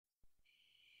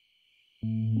My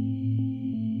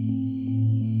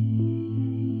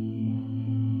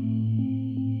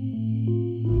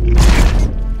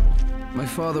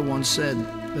father once said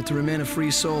that to remain a free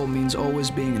soul means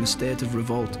always being in a state of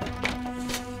revolt.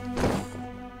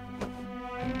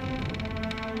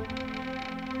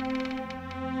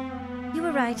 You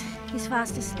were right. He's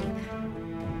fast asleep.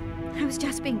 I was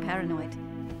just being paranoid.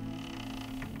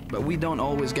 But we don't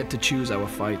always get to choose our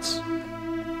fights.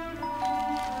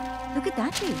 Look at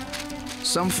that view.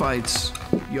 Some fights,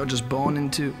 you're just born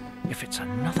into. If it's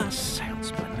another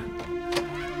salesman.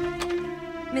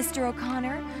 Mr.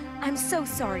 O'Connor, I'm so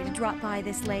sorry to drop by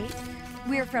this late.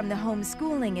 We're from the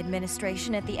Homeschooling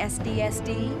Administration at the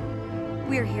SDSD.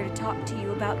 We're here to talk to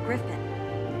you about Griffin.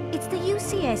 It's the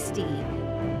UCSD.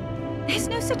 There's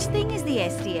no such thing as the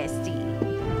SDSD.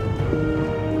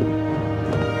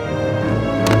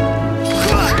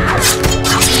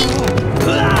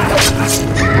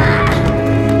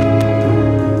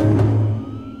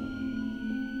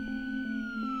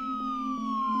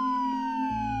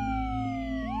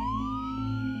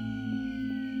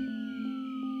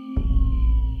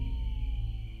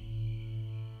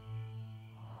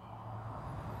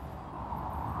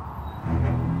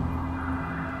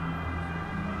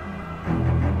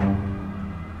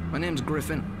 My name's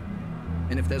Griffin,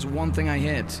 and if there's one thing I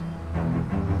hate,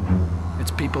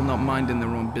 it's people not minding their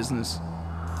own business.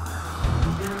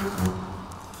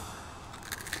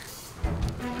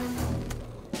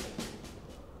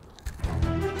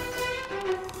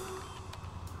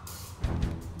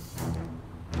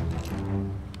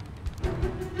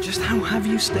 Just how have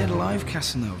you stayed alive,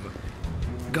 Casanova?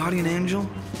 Guardian angel?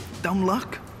 Dumb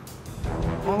luck?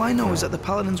 All I know is that the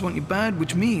Paladins want you bad,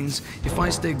 which means if I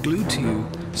stay glued to you,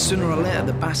 sooner or later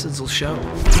the bastards will show.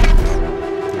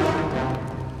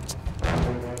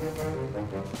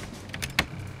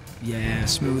 Yeah,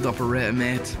 smooth operator,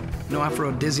 mate. No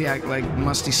aphrodisiac like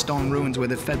musty stone ruins where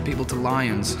they fed people to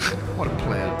lions. What a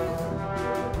player.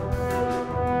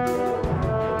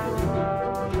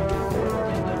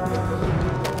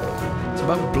 It's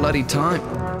about bloody time.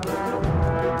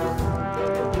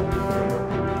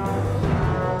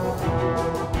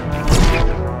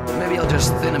 Maybe I'll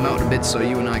just thin him out a bit so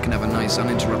you and I can have a nice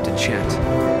uninterrupted chat.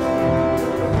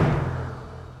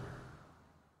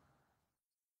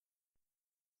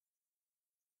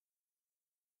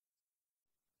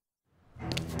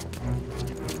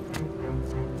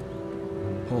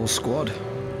 Whole squad.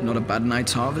 Not a bad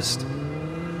night's harvest.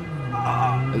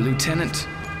 A lieutenant.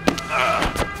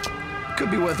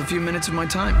 Could be worth a few minutes of my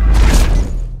time.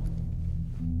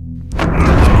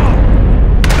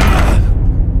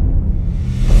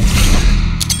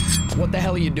 What the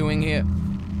hell are you doing here?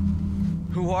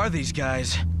 Who are these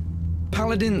guys?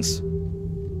 Paladins.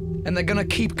 And they're gonna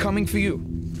keep coming for you.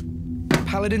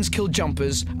 Paladins kill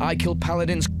jumpers, I kill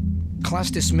paladins. Class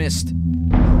dismissed.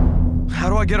 How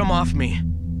do I get them off me?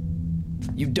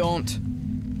 You don't.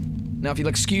 Now if you'll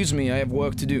excuse me, I have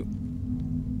work to do.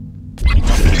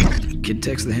 Kid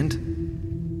takes the hint.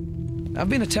 I've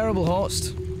been a terrible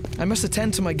host. I must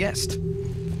attend to my guest.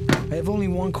 I have only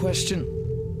one question.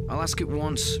 I'll ask it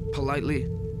once, politely.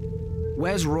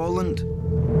 Where's Roland?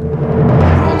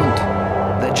 Roland,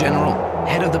 their general,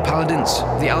 head of the Paladins,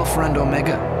 the Alpha and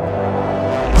Omega.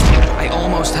 I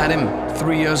almost had him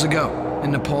 3 years ago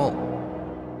in Nepal.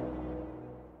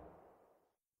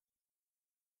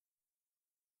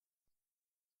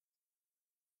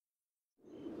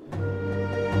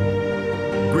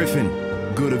 Griffin,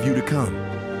 good of you to come.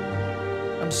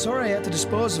 I'm sorry I had to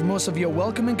dispose of most of your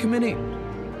welcoming committee.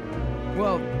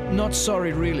 Well, not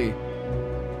sorry, really.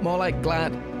 More like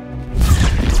glad.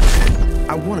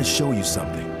 I want to show you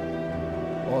something.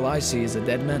 All I see is a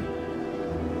dead man.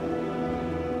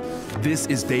 This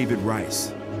is David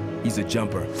Rice. He's a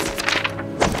jumper.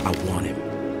 I want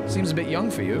him. Seems a bit young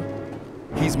for you.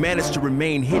 He's managed to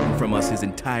remain hidden from us his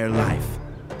entire life.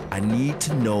 I need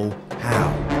to know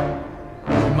how.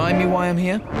 Remind me why I'm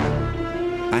here?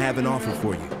 I have an offer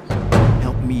for you.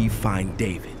 Help me find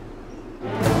David.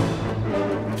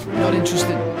 Not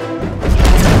interested.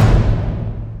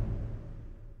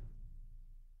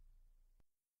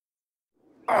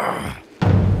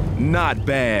 Not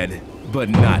bad, but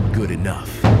not good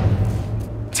enough.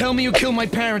 Tell me you killed my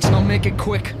parents and I'll make it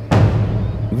quick.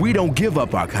 We don't give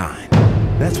up our kind.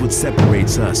 That's what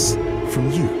separates us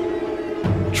from you.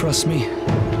 Trust me,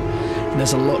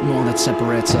 there's a lot more that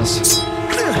separates us.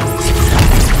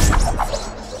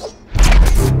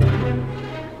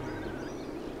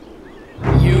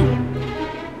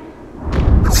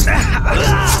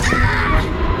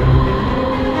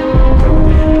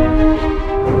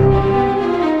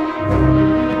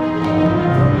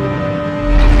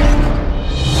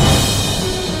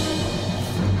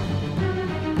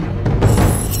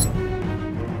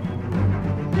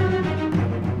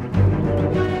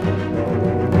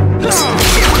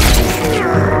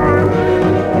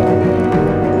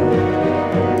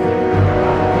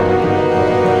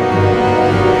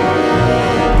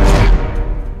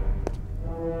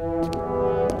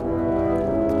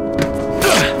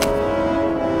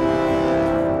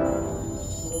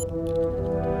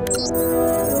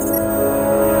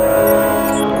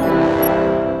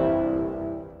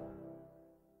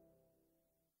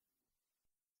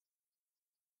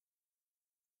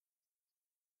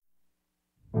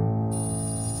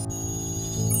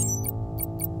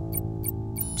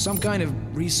 Some kind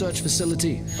of research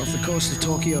facility off the coast of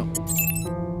Tokyo.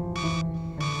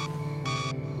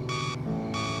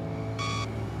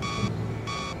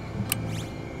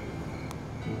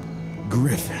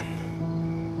 Griffin.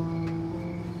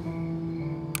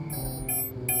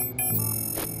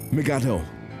 Migato,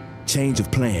 change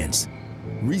of plans.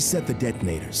 Reset the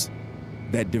detonators.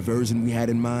 That diversion we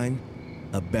had in mind,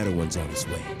 a better one's on its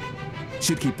way.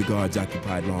 Should keep the guards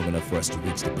occupied long enough for us to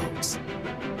reach the boats.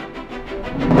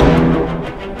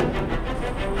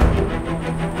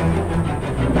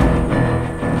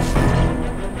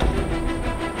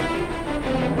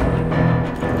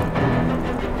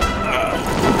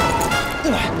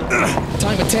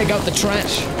 Time to take out the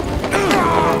trash.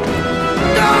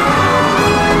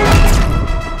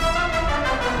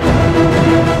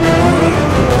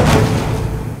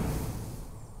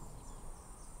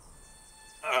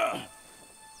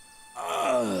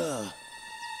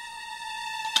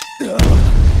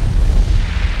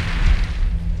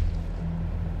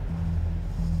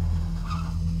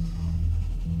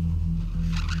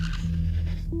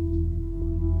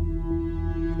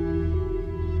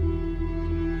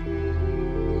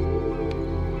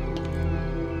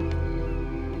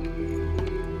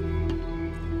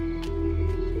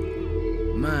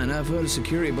 Man, I've heard of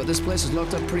security, but this place is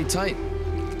locked up pretty tight.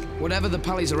 Whatever the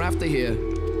Pallies are after here,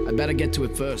 I better get to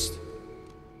it first.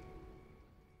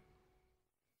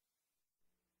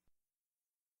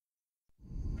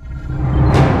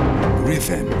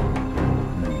 Griffin.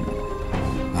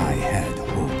 I had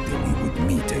hoped that we would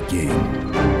meet again.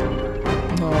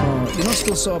 Oh, you're not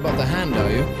still sore about the hand,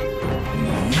 are you?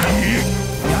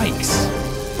 Yikes.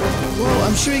 Well,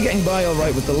 I'm sure you're getting by all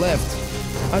right with the left.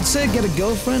 I'd say get a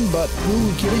girlfriend, but who are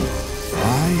we kidding?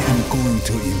 I am going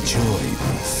to enjoy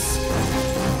this.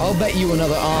 I'll bet you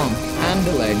another arm and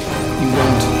a leg you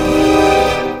won't.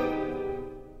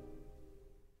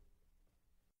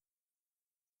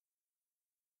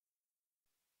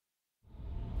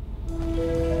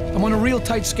 I'm on a real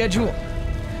tight schedule.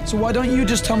 So why don't you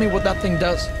just tell me what that thing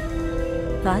does?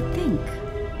 That thing?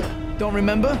 Don't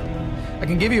remember? I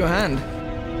can give you a hand.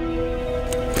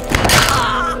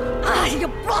 You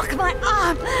broke my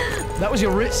arm! That was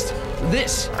your wrist.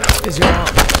 This is your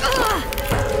arm.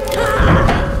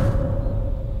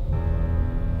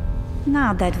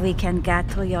 Now that we can get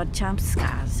to your jump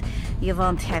scars, you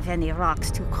won't have any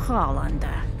rocks to crawl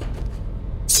under.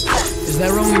 Is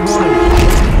there only one?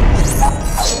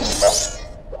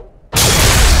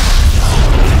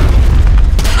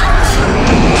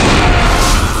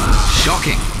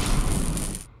 Shocking.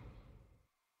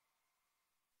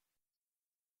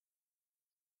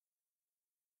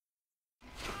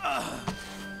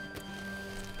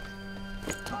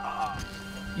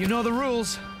 You know the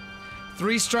rules.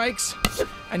 3 strikes,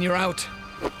 and you're out.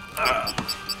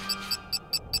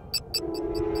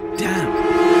 Damn.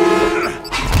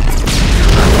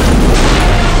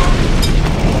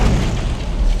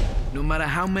 No matter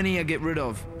how many I get rid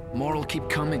of, more will keep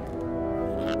coming.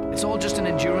 It's all just an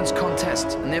endurance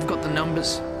contest, and they've got the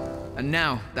numbers. And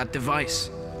now, that device.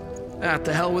 Ah,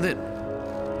 to hell with it.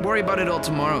 Worry about it all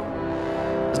tomorrow.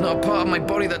 There's not a part of my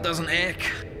body that doesn't ache.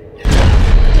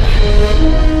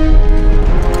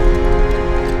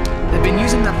 They've been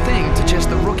using that thing to chase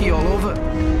the rookie all over,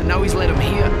 and now he's led him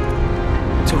here.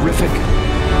 Terrific.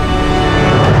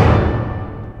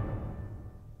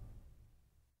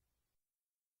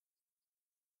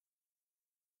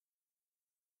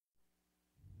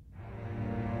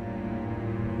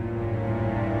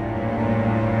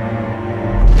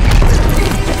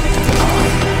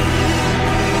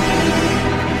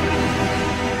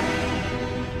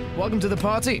 Welcome to the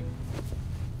party.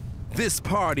 This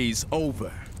party's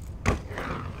over.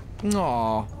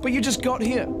 Aw, but you just got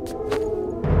here.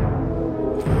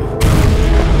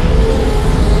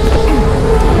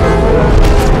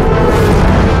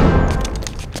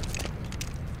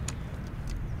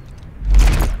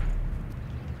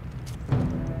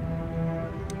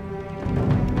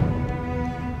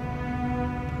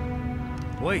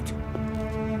 Wait.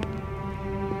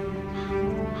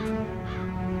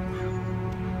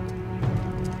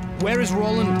 Where is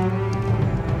Roland?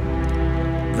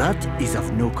 That is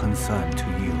of no concern to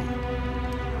you.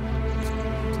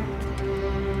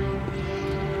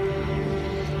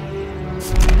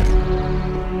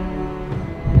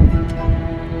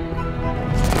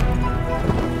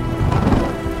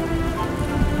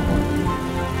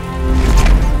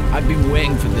 I've been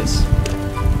waiting for this.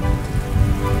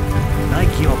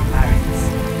 Like your parents,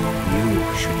 you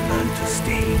should learn to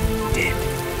stay dead.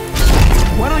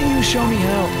 Why don't you show me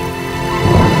how?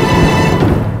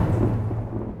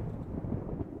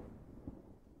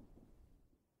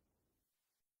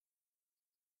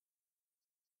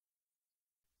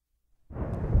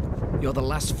 You're the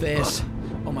last face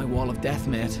on my wall of death,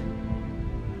 mate.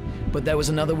 But there was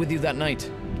another with you that night.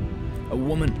 A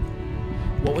woman.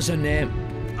 What was her name?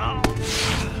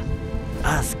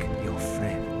 Ask your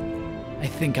friend. I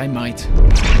think I might.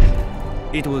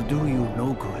 It will do you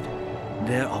no good.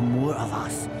 There are more of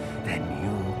us than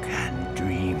you can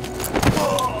dream.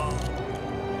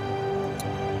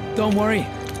 Don't worry.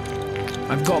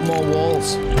 I've got more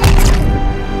walls.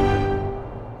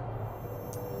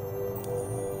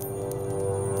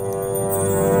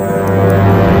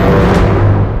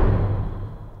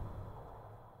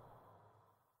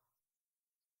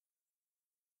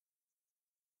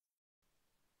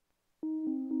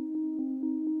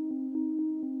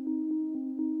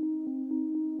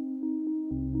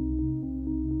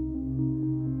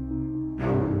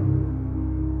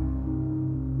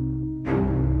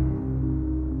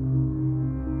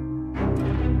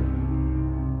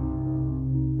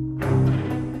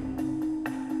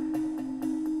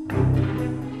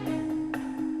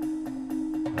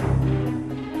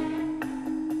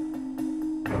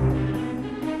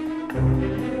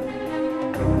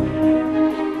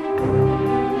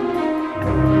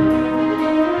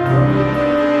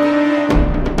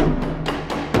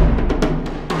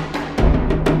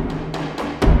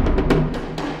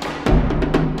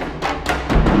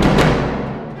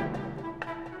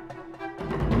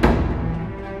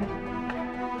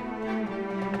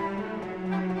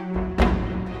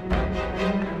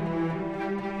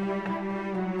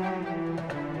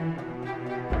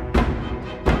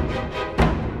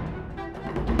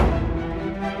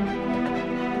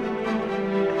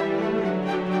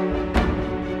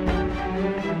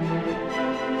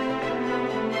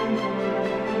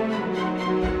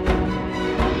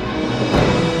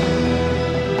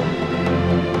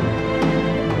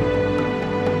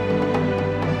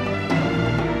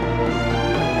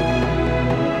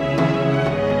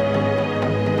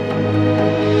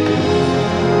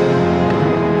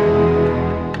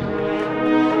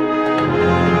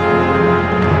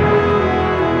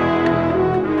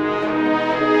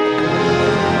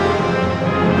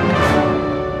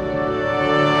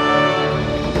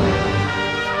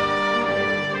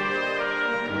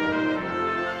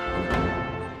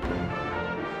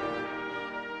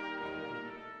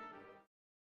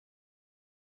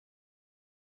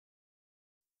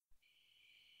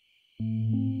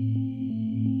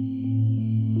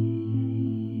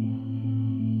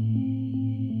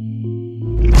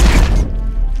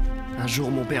 Un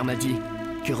jour, mon père m'a dit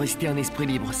que rester un esprit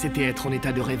libre, c'était être en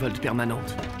état de révolte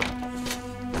permanente.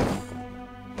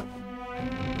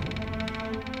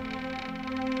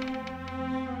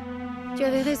 Tu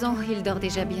avais raison, il dort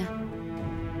déjà bien.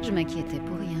 Je m'inquiétais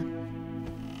pour rien.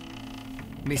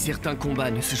 Mais certains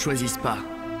combats ne se choisissent pas.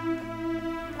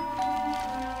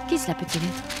 Qui cela peut-il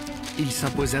être? Il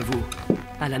s'impose à vous,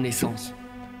 à la naissance.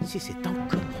 Si c'est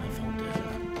encore un vendeur.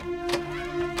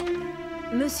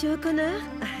 Monsieur O'Connor?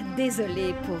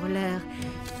 Désolé pour l'heure.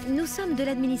 Nous sommes de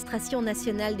l'administration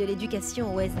nationale de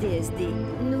l'éducation au SDSD.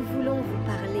 Nous voulons vous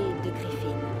parler de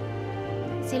Griffin.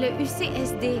 C'est le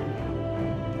UCSD.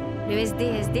 Le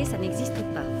SDSD, ça n'existe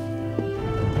pas.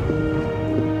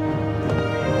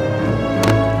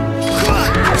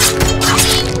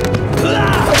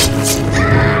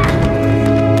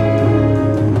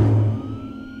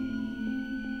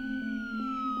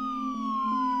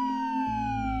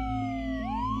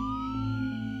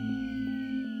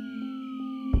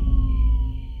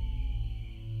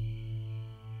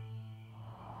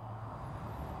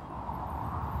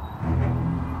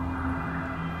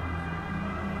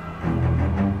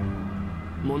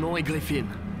 Mon nom est Griffin.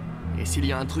 Et s'il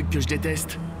y a un truc que je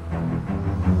déteste,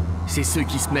 c'est ceux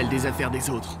qui se mêlent des affaires des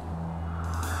autres.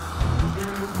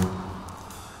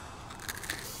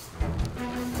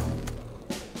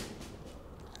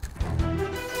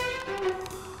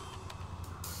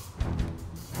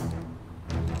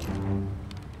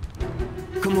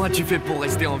 Comment as-tu fait pour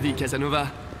rester en vie, Casanova?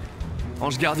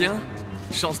 Ange gardien?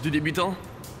 Chance du débutant?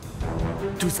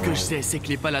 Tout ce que je sais, c'est que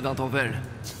les paladins t'en veulent.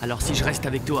 Alors si je reste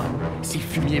avec toi, ces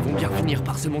fumiers vont bien finir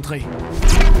par se montrer.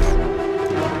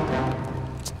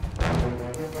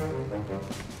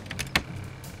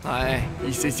 Ouais,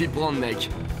 il sait s'y prendre, mec.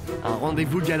 Un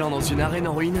rendez-vous galant dans une arène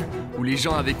en ruine, où les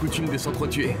gens avaient coutume de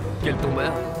s'entretuer. Quel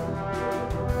tombeur.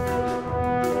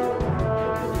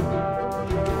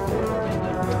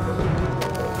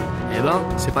 Eh ben,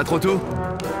 c'est pas trop tôt.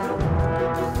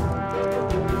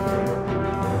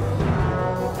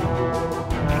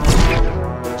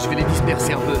 Je vais les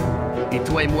disperser un peu. Et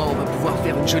toi et moi, on va pouvoir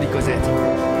faire une jolie causette.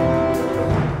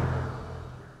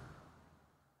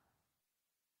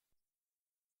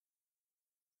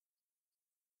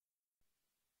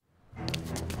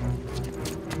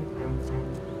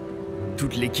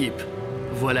 toute l'équipe.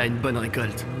 Voilà une bonne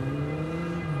récolte.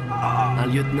 Un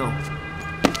lieutenant.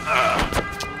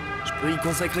 Je peux y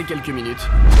consacrer quelques minutes.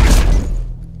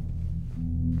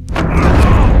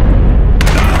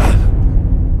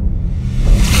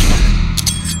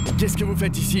 Qu'est-ce que vous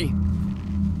faites ici?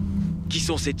 Qui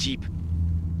sont ces types?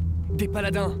 Des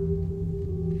paladins.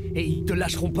 Et ils te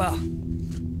lâcheront pas.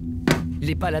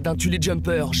 Les paladins tuent les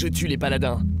jumpers, je tue les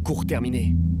paladins. Cours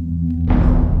terminé.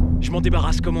 Je m'en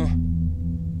débarrasse comment?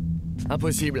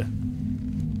 Impossible.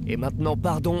 Et maintenant,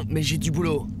 pardon, mais j'ai du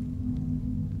boulot.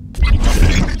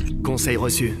 Conseil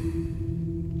reçu.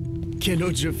 Quel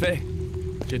autre je fais?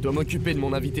 Je dois m'occuper de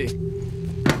mon invité.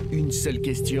 Une seule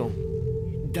question.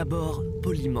 D'abord,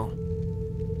 poliment.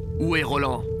 Où est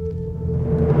Roland?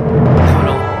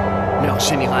 Roland, leur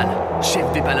général, chef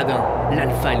des paladins,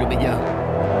 l'alpha et l'oméga.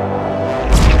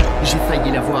 J'ai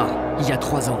failli la voir il y a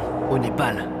 3 ans, au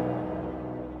Népal.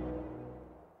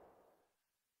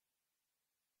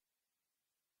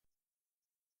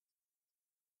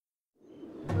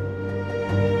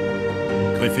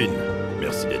 Griffin,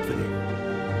 merci d'être venu.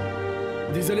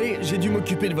 Désolé, j'ai dû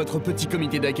m'occuper de votre petit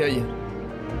comité d'accueil.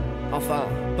 Enfin,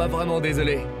 pas vraiment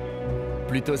désolé.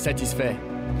 Plutôt satisfait.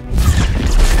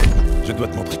 Je dois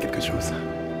te montrer quelque chose.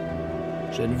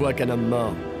 Je ne vois qu'un homme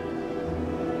mort.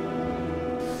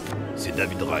 C'est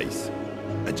David Rice,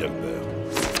 un jumper.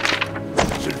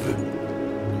 Je le veux.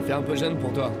 Il fait un peu jeune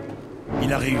pour toi.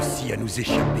 Il a réussi à nous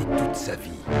échapper toute sa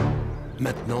vie.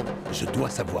 Maintenant, je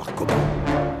dois savoir comment.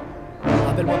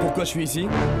 Rappelle-moi pourquoi je suis ici.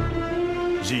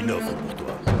 J'ai une offre pour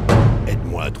toi.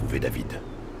 Aide-moi à trouver David.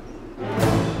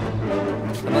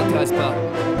 Ça m'intéresse pas.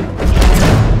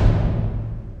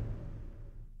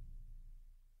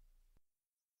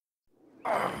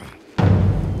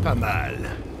 Pas mal,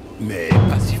 mais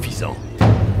pas suffisant.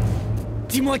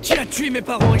 Dis-moi qui a tué mes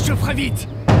parents et je ferai vite.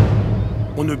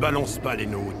 On ne balance pas les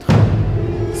nôtres.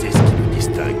 C'est ce qui nous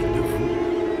distingue de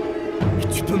vous. Et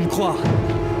tu peux me croire.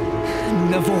 Nous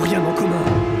n'avons rien en commun.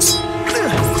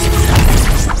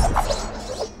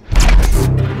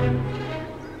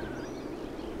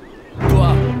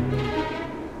 Toi.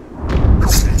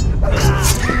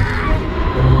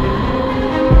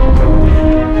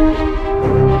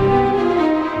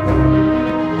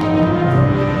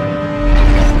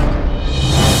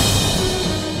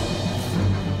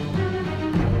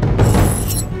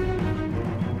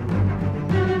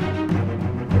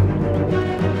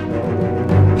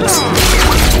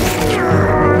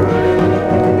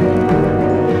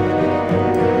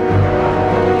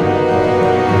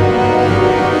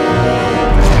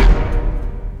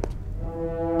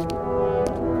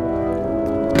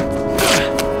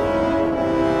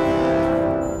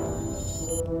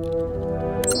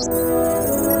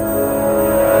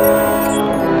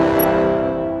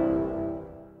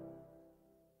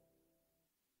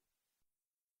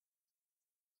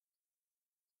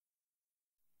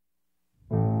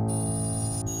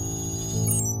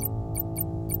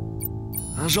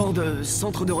 Un genre de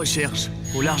centre de recherche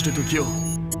au large de Tokyo.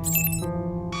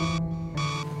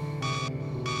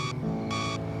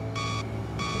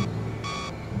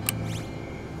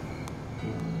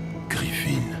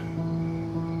 Griffin.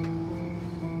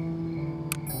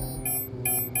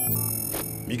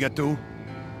 Migato,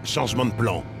 changement de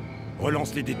plan.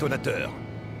 Relance les détonateurs.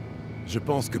 Je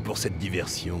pense que pour cette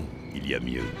diversion, il y a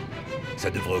mieux. Ça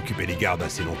devrait occuper les gardes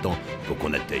assez longtemps pour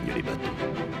qu'on atteigne les bateaux.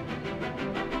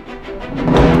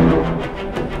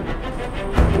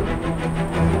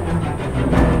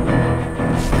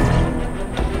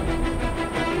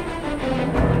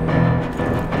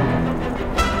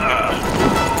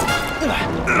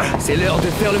 C'est l'heure de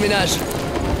faire le ménage.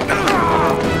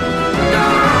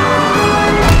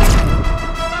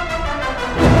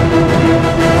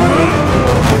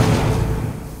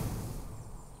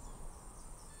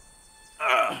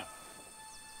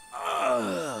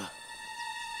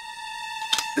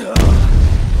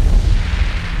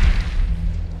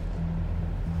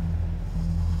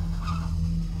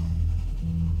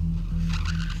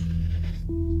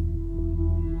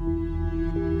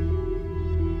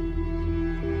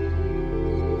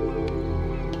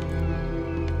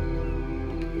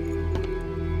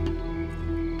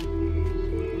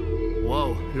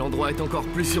 Wow, l'endroit est encore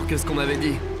plus sûr que ce qu'on m'avait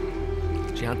dit.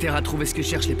 J'ai intérêt à trouver ce que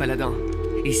cherchent les paladins.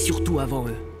 Et surtout avant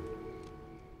eux.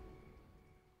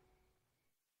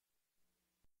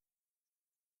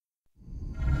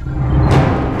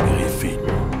 Griffin.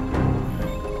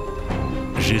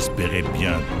 J'espérais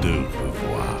bien te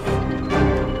revoir.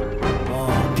 Oh,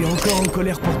 t'es encore en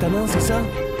colère pour ta main, c'est ça?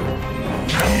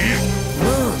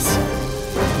 Mince!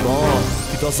 Bon,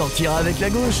 tu t'en sortiras avec la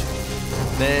gauche.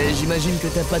 Mais j'imagine que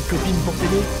t'as pas de copine pour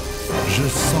t'aider? Je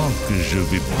sens que je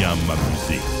vais bien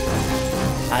m'amuser.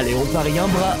 Allez, on parie un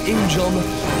bras et une jambe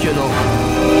que non.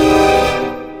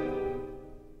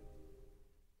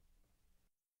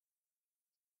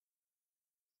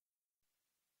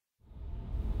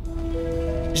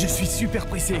 Je suis super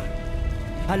pressé.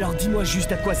 Alors dis-moi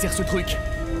juste à quoi sert ce truc.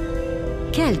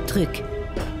 Quel truc?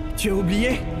 Tu as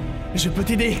oublié? Je peux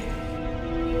t'aider.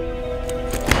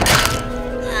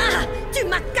 Ah! Tu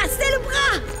m'as cassé le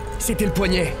bras! C'était le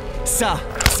poignet. Ça,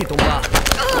 c'est ton bras.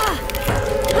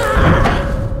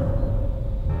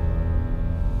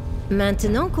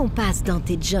 Maintenant qu'on passe dans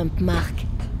tes jump marks,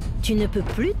 tu ne peux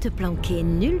plus te planquer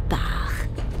nulle part.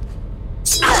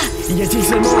 Y a-t-il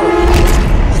seulement...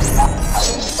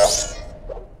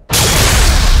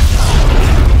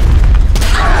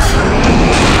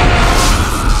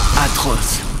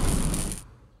 Atroce.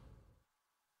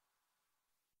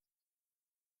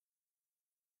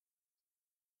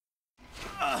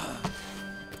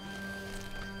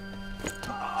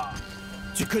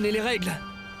 Tu connais les règles.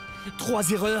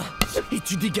 3 erreurs et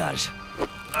tu dégages.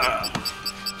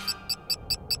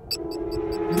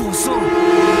 Bon sang!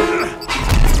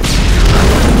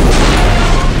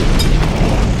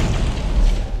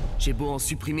 J'ai beau en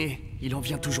supprimer, il en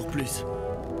vient toujours plus.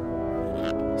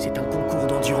 C'est un concours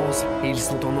d'endurance et ils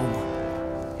sont en nombre.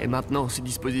 Et maintenant, ce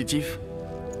dispositif...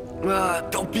 Ah,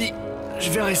 tant pis, je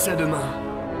verrai ça demain.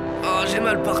 Oh, j'ai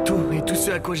mal partout et tout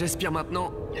ce à quoi j'aspire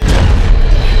maintenant...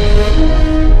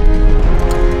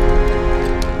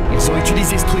 Ils ont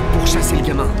utilisé ce truc pour chasser le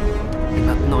gamin. Et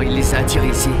maintenant, il les a attirés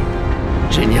ici.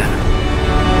 Génial.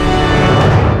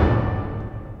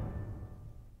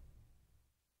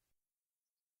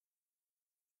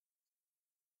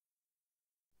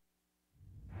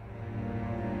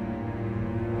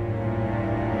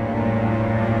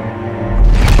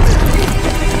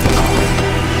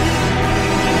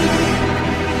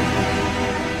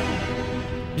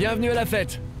 Bienvenue à la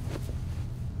fête.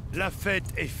 La fête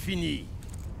est finie.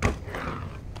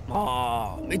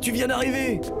 Oh, mais tu viens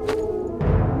d'arriver.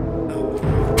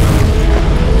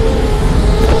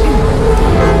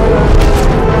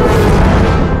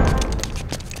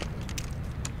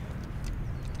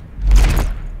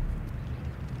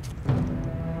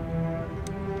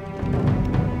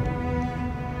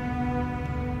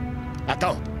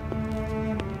 Attends.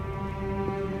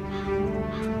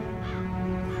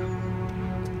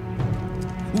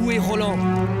 Où est Roland?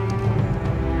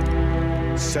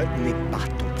 Ce n'est pas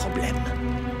ton problème.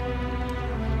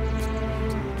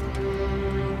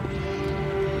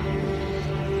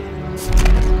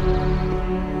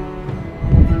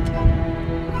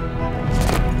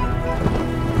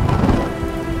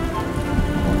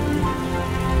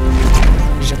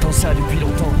 J'attends ça depuis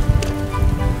longtemps.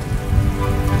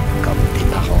 Comme tes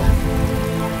parents,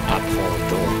 apprends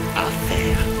donc à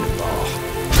faire le mort.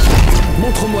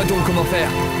 Montre-moi donc comment faire.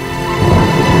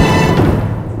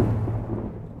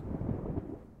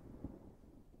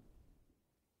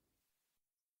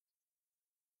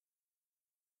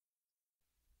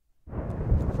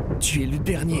 Tu es le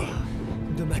dernier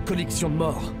de ma collection de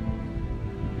morts.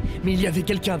 Mais il y avait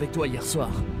quelqu'un avec toi hier soir.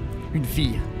 Une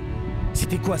fille.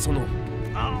 C'était quoi son nom?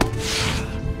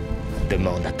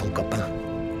 Demande à ton copain.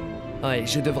 Ouais,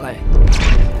 je devrais.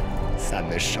 Ça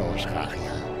ne changera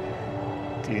rien.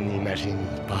 Tu n'imagines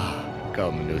pas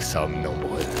comme nous sommes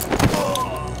nombreux.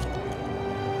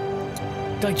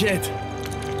 T'inquiète,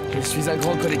 je suis un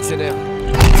grand collectionneur.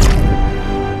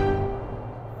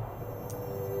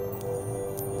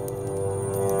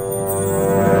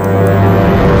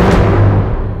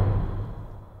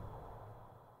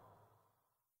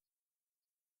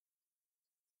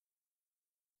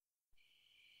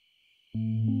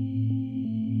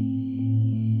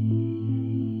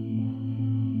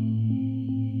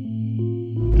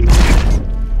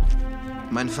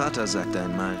 Mein Vater sagte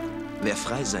einmal, wer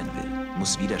frei sein will,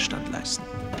 muss Widerstand leisten.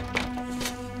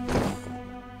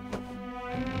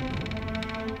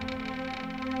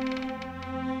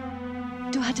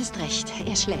 Du hattest recht,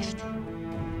 er schläft.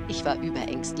 Ich war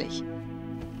überängstlich.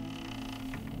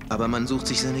 Aber man sucht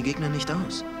sich seine Gegner nicht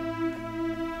aus.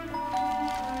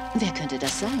 Wer könnte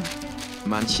das sein?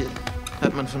 Manche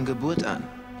hat man von Geburt an.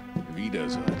 Wieder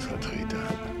so ein Vertreter.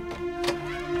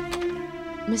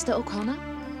 Mr. O'Connor?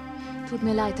 Tut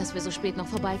mir leid, dass wir so spät noch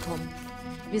vorbeikommen.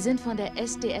 Wir sind von der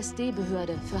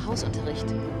SDSD-Behörde für Hausunterricht.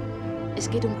 Es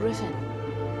geht um Griffin.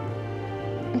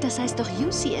 Das heißt doch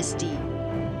UCSD.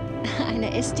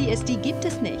 Eine SDSD gibt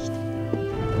es nicht.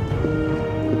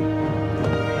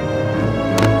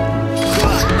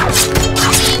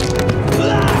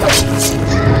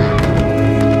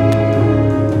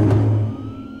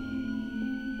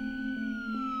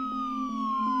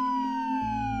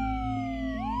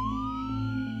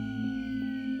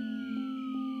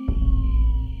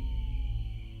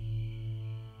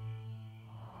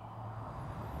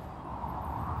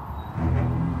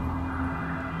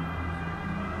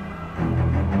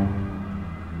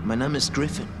 Name ist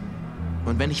Griffin.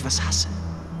 Und wenn ich was hasse,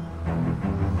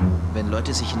 wenn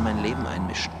Leute sich in mein Leben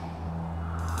einmischen.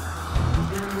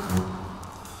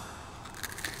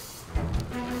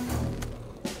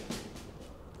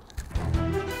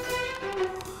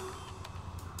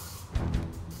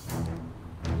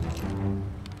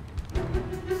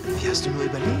 Wie hast du nur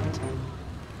überlebt?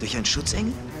 Durch einen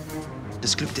Schutzengel?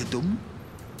 Das Glück der Dummen?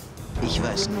 Ich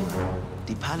weiß nur,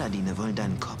 die Paladine wollen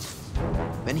deinen Kopf.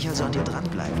 Wenn ich also an dir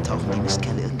dranbleibe, tauchen die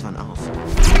Mistkerle irgendwann auf.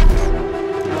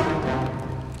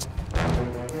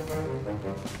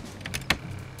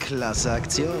 Klasse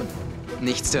Aktion.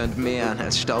 Nichts tönt mehr an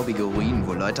als staubige Ruinen,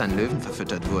 wo Leute an Löwen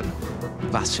verfüttert wurden.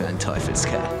 Was für ein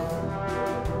Teufelskerl.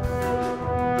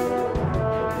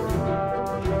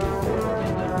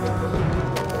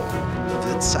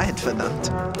 Wird Zeit,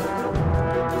 verdammt.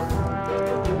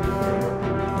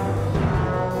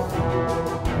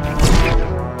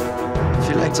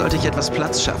 Vielleicht sollte ich etwas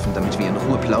Platz schaffen, damit wir in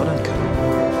Ruhe plaudern können.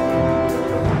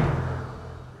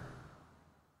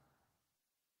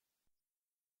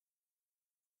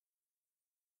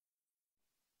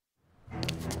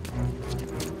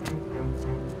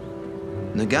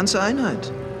 Eine ganze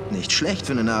Einheit. Nicht schlecht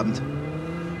für einen Abend.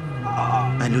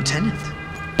 Ein Lieutenant.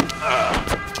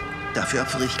 Dafür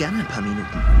opfere ich gerne ein paar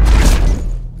Minuten.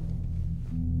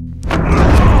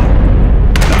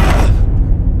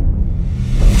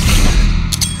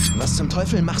 Was zum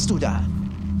Teufel machst du da?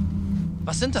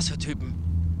 Was sind das für Typen?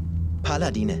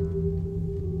 Paladine.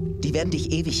 Die werden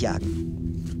dich ewig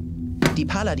jagen. Die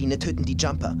Paladine töten die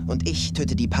Jumper und ich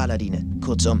töte die Paladine.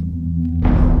 Kurzum.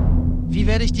 Wie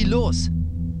werde ich die los?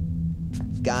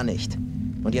 Gar nicht.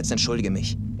 Und jetzt entschuldige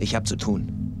mich. Ich hab zu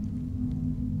tun.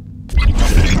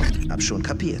 Hab schon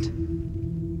kapiert.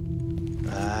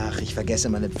 Ach, ich vergesse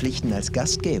meine Pflichten als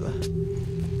Gastgeber.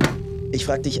 Ich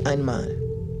frag dich einmal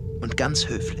und ganz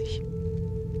höflich.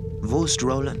 Wo ist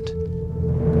Roland?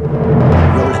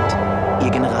 Roland,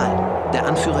 ihr General, der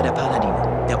Anführer der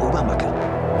Paladine, der Obermacker.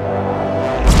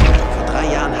 Vor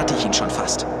 3 Jahren hatte ich ihn schon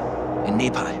fast. In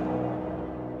Nepal.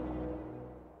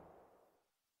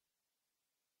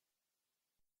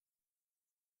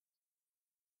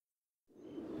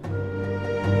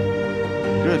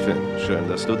 Griffin, schön,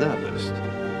 dass du da bist.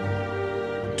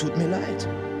 Tut mir leid.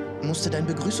 Musste dein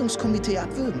Begrüßungskomitee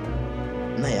abwürgen.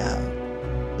 Naja,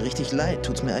 richtig leid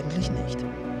tut's mir eigentlich nicht.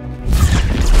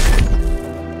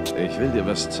 Ich will dir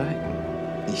was zeigen.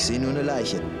 Ich sehe nur eine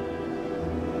Leiche.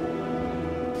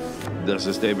 Das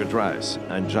ist David Rice,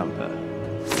 ein Jumper.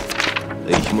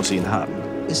 Ich muss ihn haben.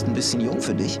 Ist ein bisschen jung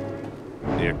für dich.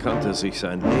 Er konnte sich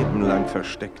sein Leben lang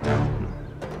versteckt halten.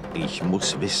 Ich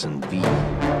muss wissen, wie.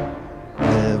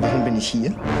 Warum bin ich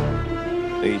hier?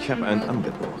 Ich habe ein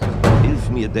Angebot. Hilf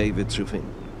mir, David zu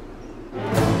finden.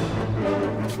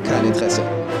 Kein Interesse.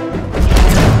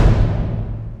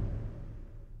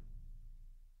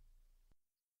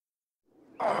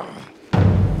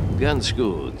 Ganz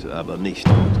gut, aber nicht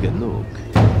gut genug.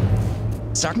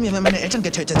 Sag mir, wer meine Eltern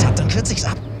getötet hat, dann kürze ich's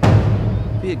ab.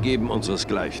 Wir geben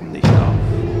unseresgleichen nicht auf.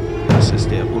 Das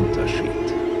ist der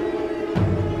Unterschied.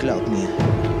 Glaub mir,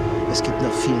 es gibt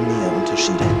noch viel mehr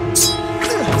Unterschiede.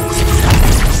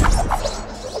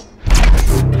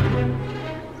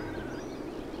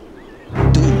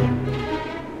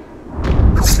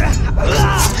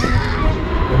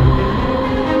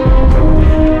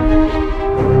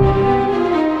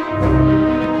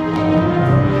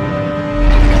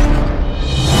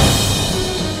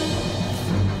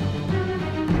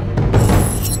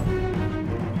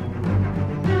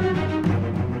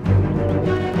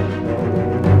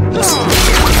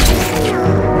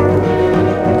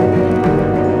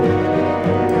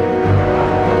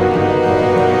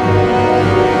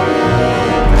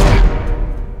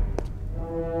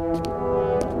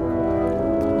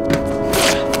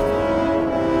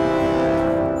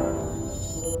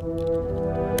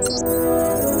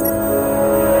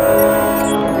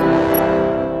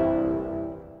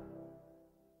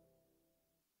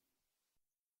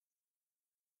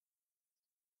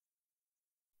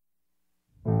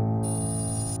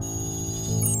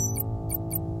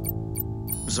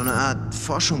 So eine Art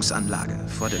Forschungsanlage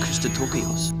vor der Küste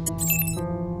Tokios.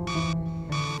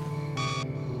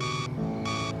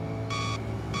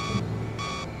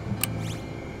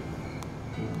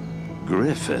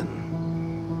 Griffin.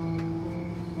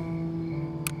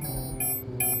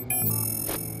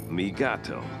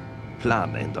 Migato.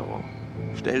 Planänderung.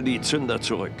 Stell die Zünder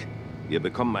zurück. Wir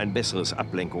bekommen ein besseres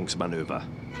Ablenkungsmanöver.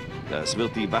 Das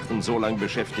wird die Wachen so lange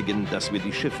beschäftigen, dass wir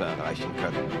die Schiffe erreichen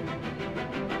können.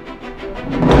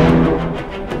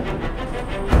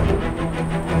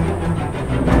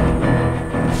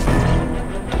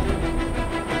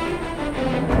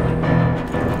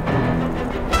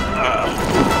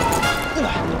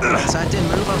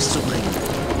 umzubringen.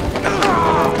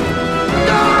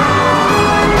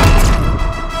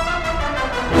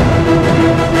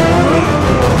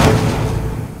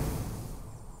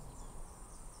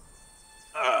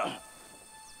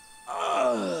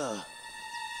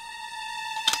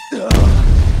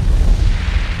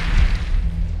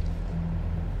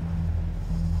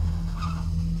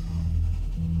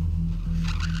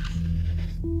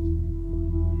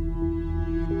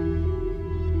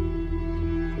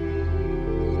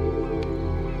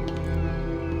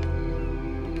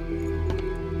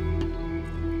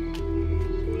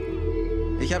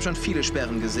 Ich habe schon viele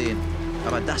Sperren gesehen,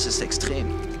 aber das ist extrem.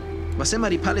 Was immer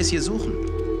die Pallis hier suchen,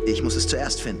 ich muss es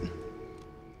zuerst finden.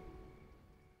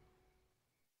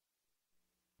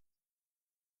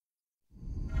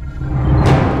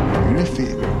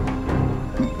 Griffin,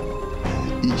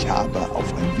 ich habe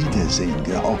auf ein Wiedersehen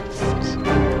gehofft.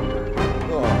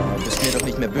 Oh, bist mir doch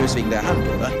nicht mehr böse wegen der Hand,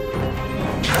 oder?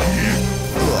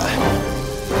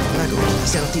 Na gut,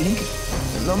 ist ja noch die linke.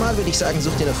 Normal würde ich sagen,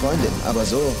 such dir eine Freundin, aber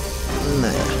so,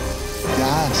 naja.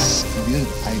 Das wird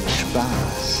ein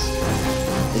Spaß.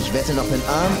 Ich wette noch einen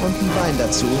Arm und ein Bein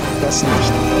dazu, das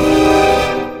nicht.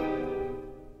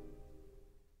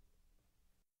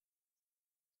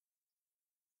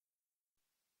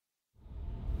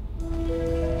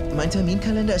 Mein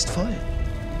Terminkalender ist voll.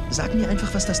 Sag mir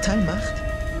einfach, was das Teil macht.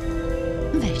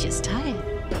 Welches Teil?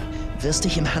 Wirst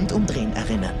dich im Handumdrehen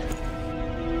erinnern.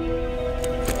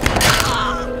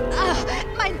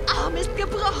 Mein Arm ist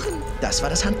gebrochen. Das war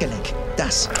das Handgelenk.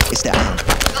 Das ist der Arm.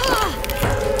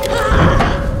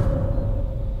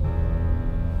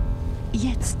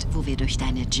 Jetzt, wo wir durch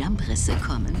deine Jumprisse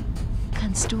kommen,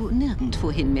 kannst du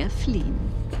nirgendwohin mehr fliehen.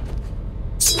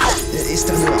 Ist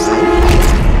da nur ein?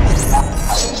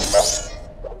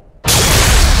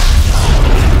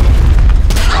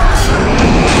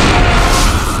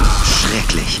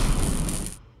 Schrecklich.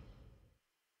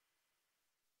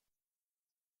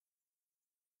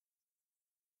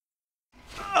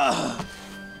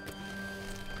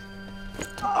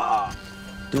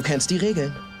 Du kennst die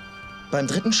Regeln. Beim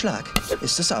dritten Schlag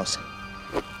ist es aus.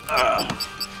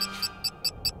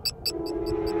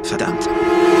 Verdammt.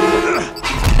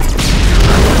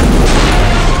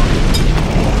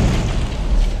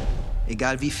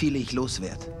 Egal wie viele ich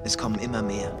loswerde, es kommen immer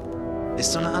mehr.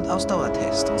 Ist so eine Art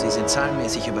Ausdauertest und sie sind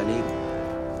zahlenmäßig überlegen.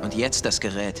 Und jetzt das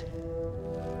Gerät.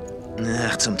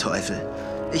 Ach, zum Teufel.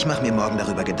 Ich mache mir morgen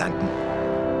darüber Gedanken.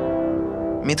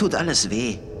 Mir tut alles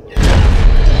weh.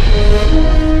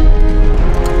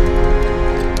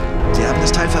 Sie haben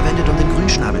das Teil verwendet, um den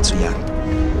Grünschnabel zu jagen.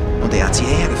 Und er hat sie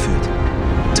hierher geführt.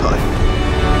 Toll.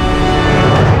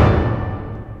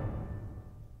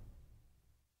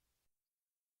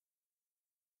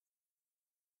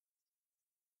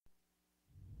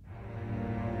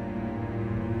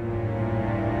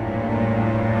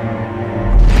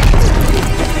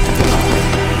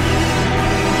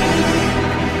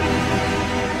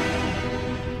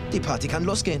 Die Party kann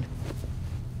losgehen.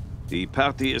 Die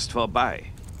Party ist vorbei.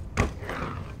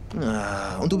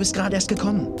 Ah, und du bist gerade erst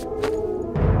gekommen.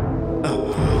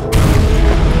 Oh.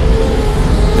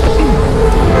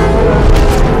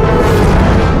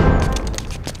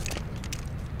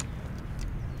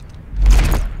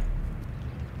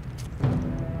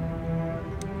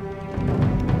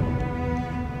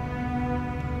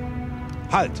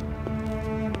 Halt!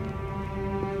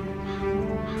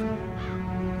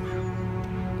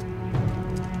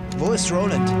 Wo ist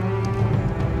Roland?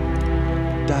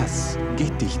 Das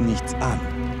geht dich nichts an.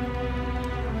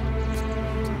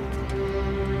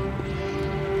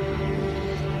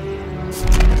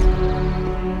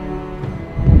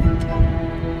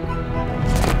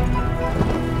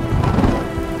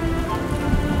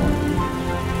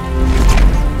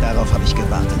 Darauf habe ich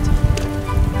gewartet.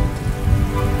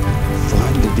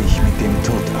 Freunde dich mit dem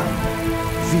Tod an.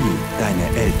 Wie deine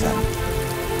Eltern.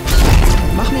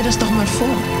 Mach mir das doch mal vor.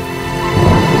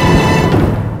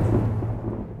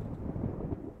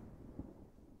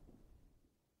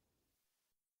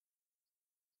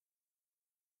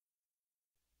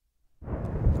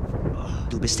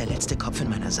 Du bist der letzte Kopf in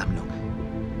meiner Sammlung.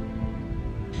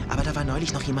 Aber da war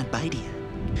neulich noch jemand bei dir.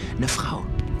 Eine Frau.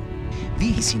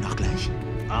 Wie hieß sie noch gleich?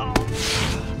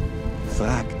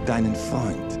 Frag deinen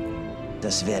Freund.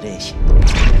 Das werde ich.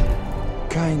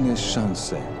 Keine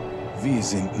Chance. Wir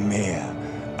sind mehr,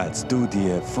 als du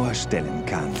dir vorstellen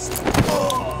kannst.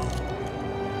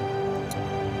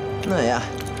 Naja,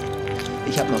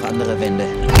 ich habe noch andere Wände.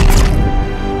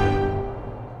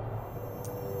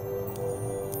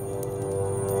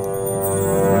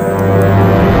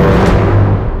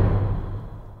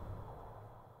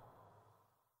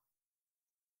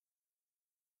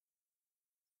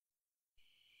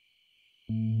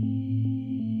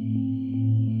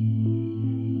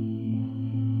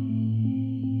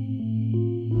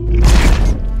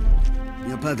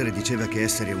 padre diceva che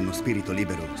essere uno spirito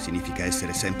libero significa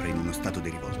essere sempre in uno stato di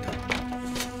rivolta.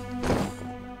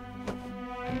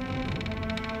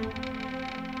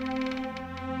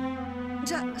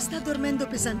 Già, sta dormendo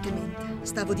pesantemente.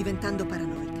 Stavo diventando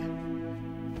paranoica.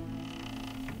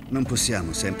 Non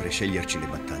possiamo sempre sceglierci le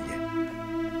battaglie.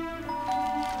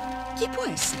 Chi può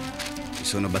essere? Ci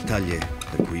sono battaglie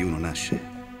per cui uno nasce.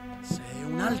 Sei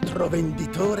un altro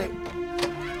venditore?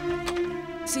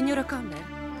 Signor O'Connor,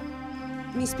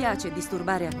 mi spiace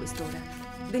disturbare a quest'ora.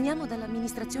 Veniamo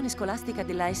dall'amministrazione scolastica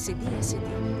della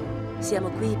SDSD. Siamo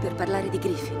qui per parlare di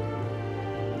Griffin.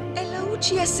 È la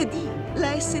UCSD.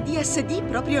 La SDSD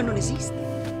proprio non esiste.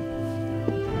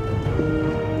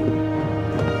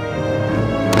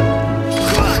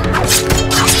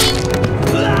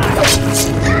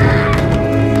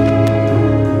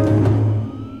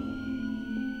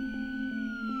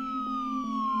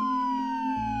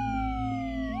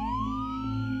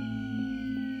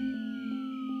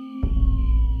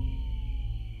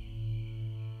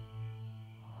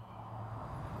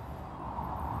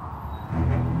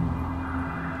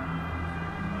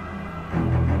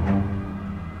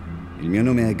 Il mio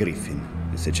nome è Griffin,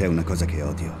 e se c'è una cosa che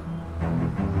odio,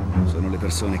 sono le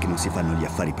persone che non si fanno gli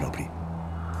affari propri.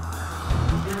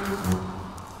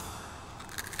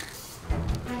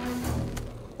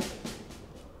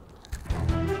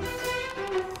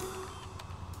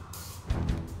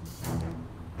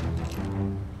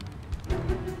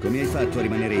 Come hai fatto a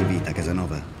rimanere in vita,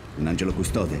 Casanova? Un angelo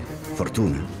custode?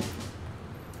 Fortuna?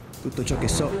 Tutto ciò che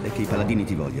so è che i paladini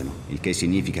ti vogliono, il che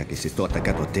significa che se sto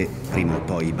attaccato a te, prima o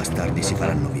poi i bastardi si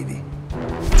faranno vivi.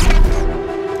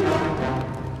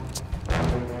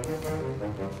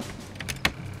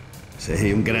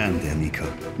 Sei un grande amico.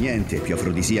 Niente è più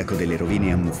afrodisiaco delle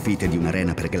rovine ammuffite di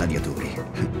un'arena per gladiatori.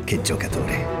 Che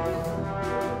giocatore.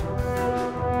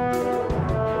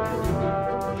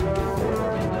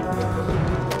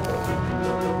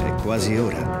 È quasi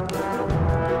ora.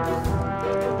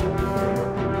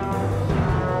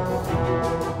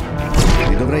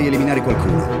 Dovrei eliminare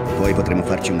qualcuno, poi potremo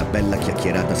farci una bella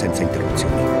chiacchierata senza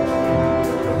interruzioni.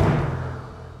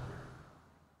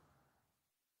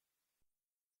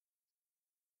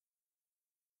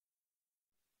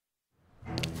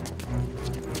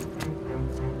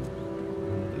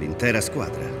 L'intera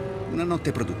squadra. Una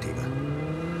notte produttiva.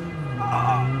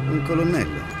 Un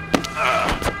colonnello.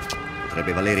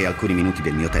 Potrebbe valere alcuni minuti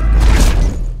del mio tempo.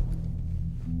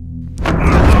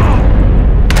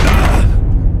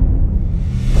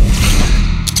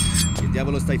 Che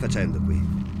diavolo stai facendo qui?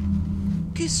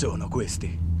 Chi sono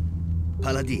questi?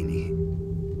 Paladini.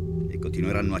 E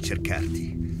continueranno a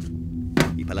cercarti.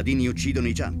 I paladini uccidono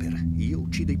i jumper. Io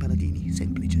uccido i paladini.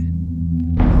 Semplice.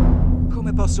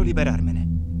 Come posso liberarmene?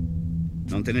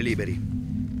 Non te ne liberi.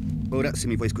 Ora, se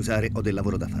mi puoi scusare, ho del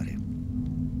lavoro da fare.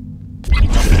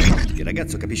 Il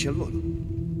ragazzo capisce al volo.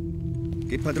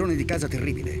 Che padrone di casa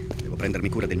terribile. Devo prendermi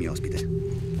cura del mio ospite.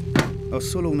 Ho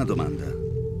solo una domanda.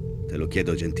 Te lo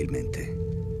chiedo gentilmente.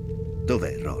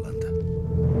 Dov'è Roland?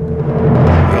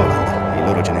 Roland, il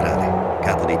loro generale,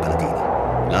 capo dei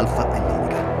paladini. L'alfa e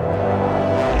l'omega.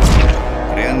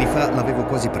 3 anni fa l'avevo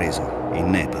quasi preso, in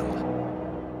Nepal.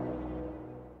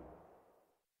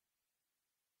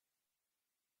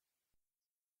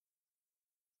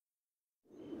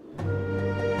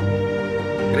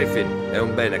 Griffin, è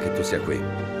un bene che tu sia qui.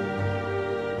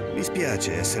 Mi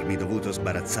spiace essermi dovuto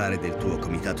sbarazzare del tuo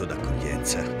comitato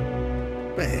d'accoglienza.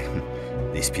 Beh,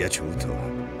 dispiaciuto.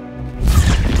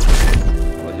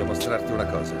 Voglio mostrarti una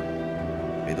cosa.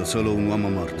 Vedo solo un uomo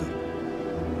morto.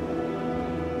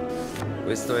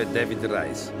 Questo è David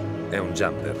Rice. È un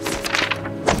jumper.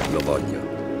 Lo voglio.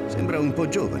 Sembra un po'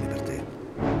 giovane per te.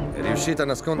 È riuscito a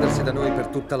nascondersi da noi per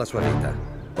tutta la sua vita.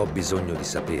 Ho bisogno di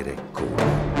sapere come.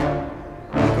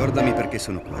 Ricordami perché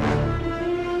sono qua.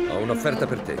 Ho un'offerta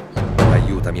per te.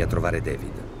 Aiutami a trovare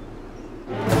David.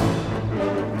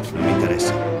 Non mi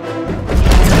interessa.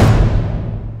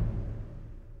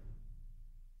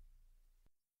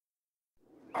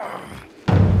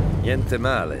 Niente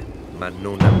male, ma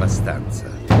non abbastanza.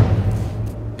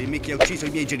 Dimmi chi ha ucciso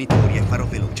i miei genitori e farò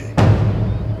veloce.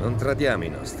 Non tradiamo i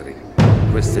nostri.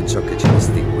 Questo è ciò che ci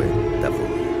distingue da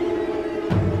voi.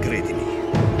 Credimi,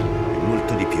 è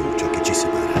molto di più ciò che ci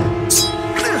separa.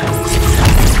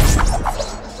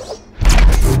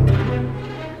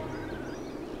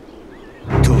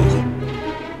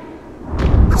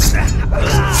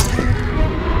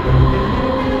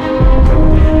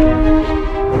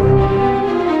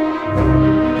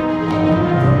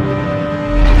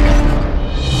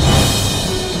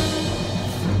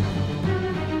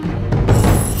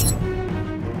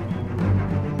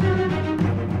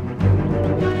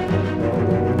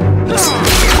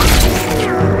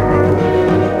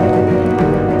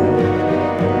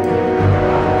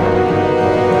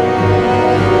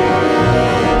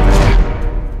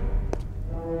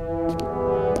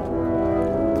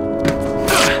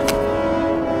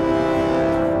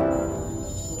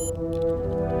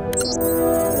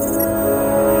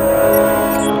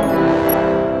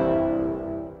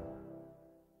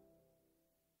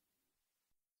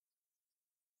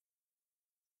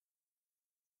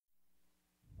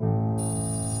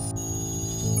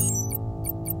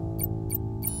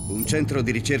 Un centro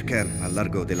di ricerca al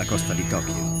largo della costa di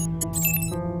Tokyo.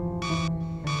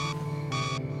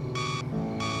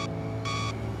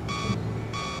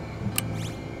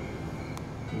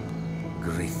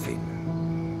 Griffin.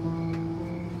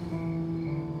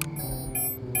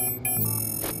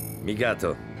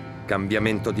 Migato,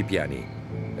 cambiamento di piani.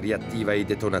 Riattiva i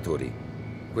detonatori.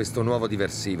 Questo nuovo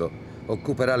diversivo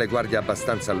occuperà le guardie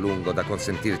abbastanza a lungo da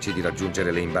consentirci di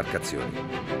raggiungere le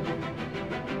imbarcazioni.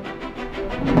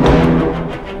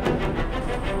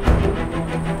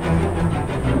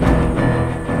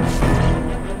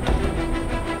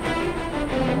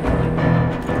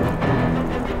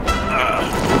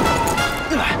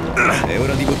 È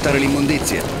ora di buttare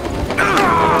l'immondizia.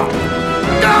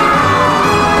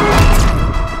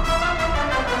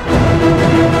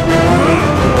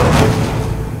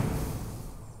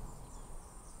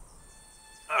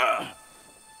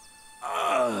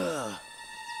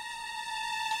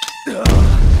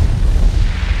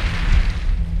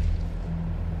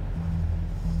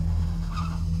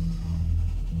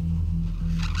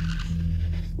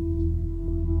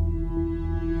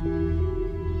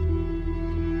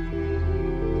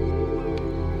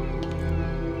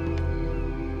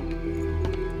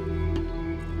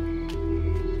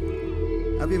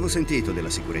 Avevo sentito della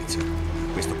sicurezza.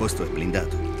 Questo posto è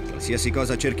blindato. Qualsiasi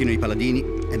cosa cerchino i paladini,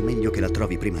 è meglio che la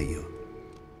trovi prima io.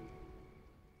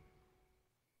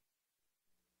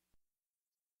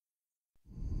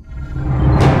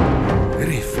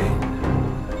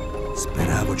 Griffin,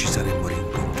 speravo ci saremmo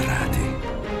rincontrati.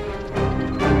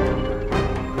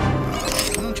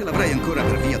 Non ce l'avrai ancora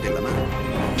per via della mano.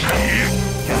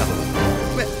 Cavolo.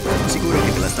 Beh, sono sicuro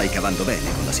che te la stai cavando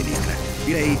bene con la sinistra.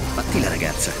 Direi, fatti la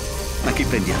ragazza. Ma chi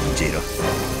prendiamo in giro?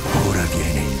 Ora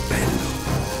viene il bello.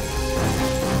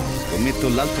 Scommetto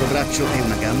l'altro braccio e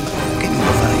una gamba che non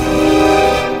lo fai.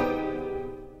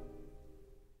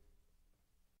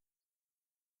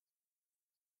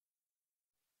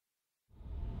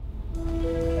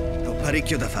 Ho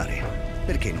parecchio da fare.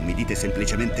 Perché non mi dite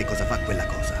semplicemente cosa fa quella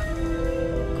cosa?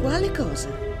 Quale cosa?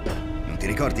 Non ti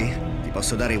ricordi? Ti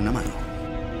posso dare una mano.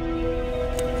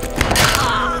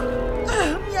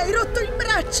 Mi hai rotto il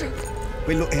braccio!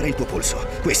 Quello era il tuo polso.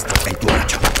 Questo è il tuo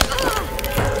braccio.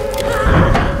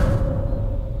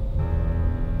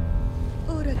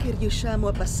 Ora che riusciamo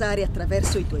a passare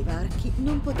attraverso i tuoi varchi,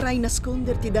 non potrai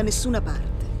nasconderti da nessuna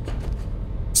parte.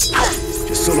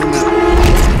 C'è solo una...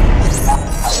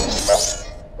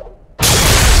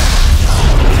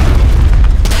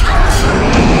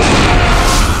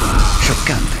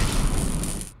 Scioccante.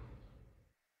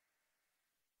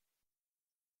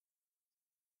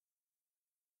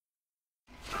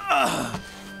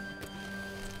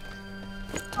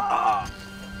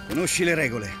 Conosci le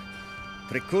regole.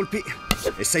 3 colpi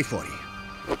e sei fuori.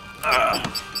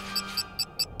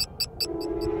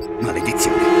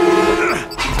 Maledizione.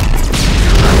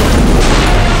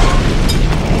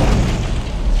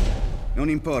 Non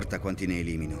importa quanti ne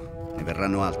elimino, ne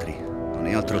verranno altri. Non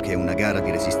è altro che una gara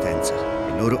di resistenza.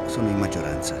 E loro sono in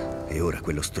maggioranza. E ora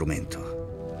quello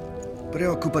strumento.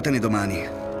 Preoccupatene domani.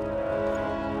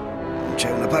 Non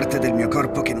c'è una parte del mio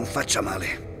corpo che non faccia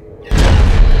male.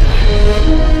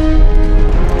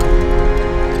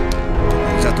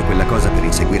 Ho usato quella cosa per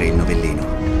inseguire il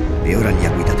novellino e ora li ha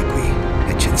guidati qui.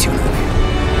 Eccezionale.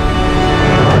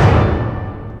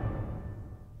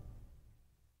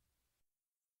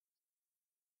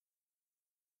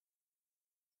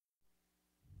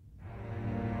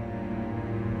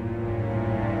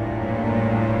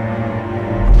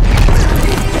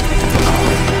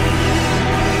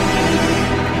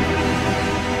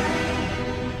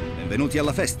 Benvenuti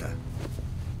alla festa.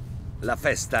 La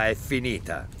festa è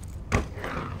finita.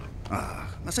 Ah,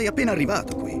 ma sei appena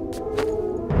arrivato qui.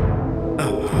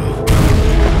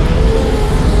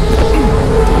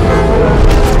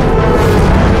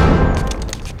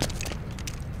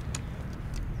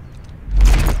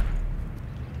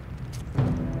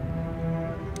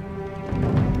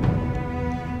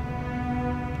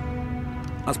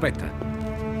 Aspetta.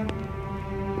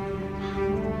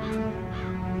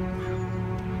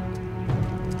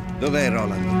 Dov'è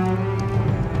Roland?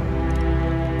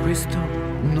 Questo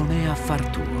non è affar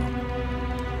tuo.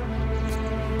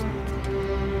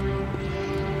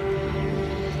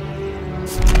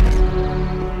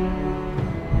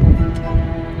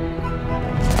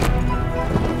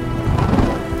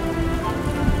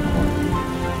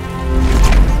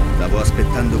 Stavo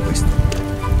aspettando questo.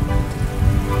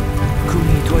 Con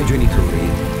i tuoi genitori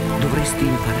dovresti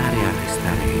imparare a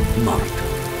restare morto.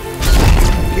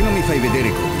 Che non mi fai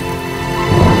vedere come?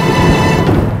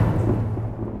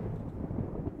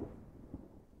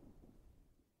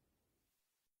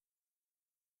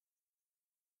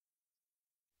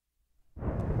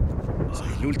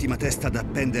 l'ultima testa da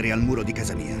appendere al muro di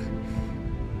casa mia.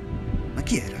 Ma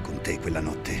chi era con te quella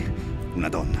notte? Una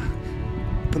donna.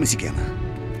 Come si chiama?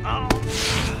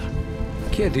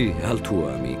 Chiedi al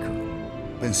tuo amico.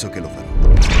 Penso che lo farò.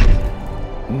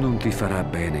 Non ti farà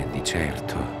bene di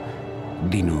certo.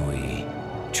 Di noi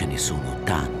ce ne sono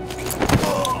tanti.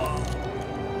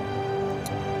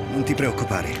 Non ti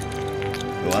preoccupare.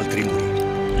 Ho altri muri.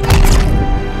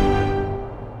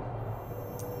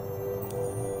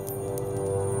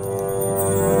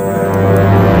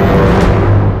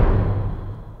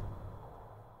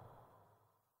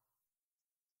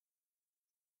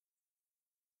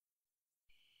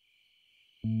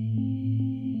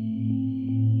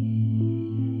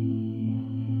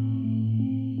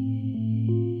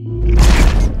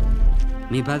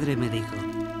 Mi padre me dijo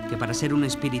que para ser un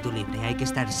espíritu libre hay que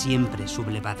estar siempre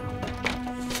sublevado.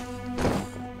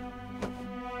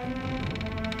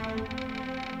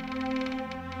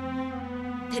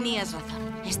 Tenías razón.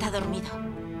 Está dormido.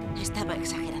 Estaba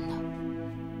exagerando.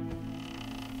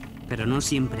 Pero no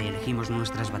siempre elegimos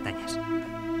nuestras batallas.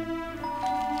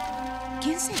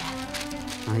 ¿Quién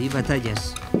será? Hay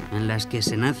batallas en las que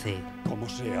se nace. Como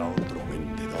sea otro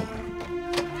vendedor.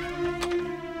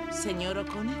 Señor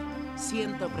O'Connor,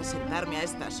 siento presentarme a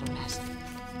estas horas.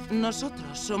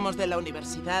 Nosotros somos de la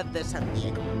Universidad de San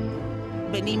Diego.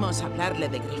 Venimos a hablarle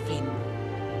de Griffin.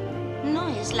 No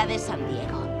es la de San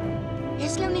Diego.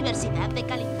 Es la Universidad de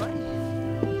California.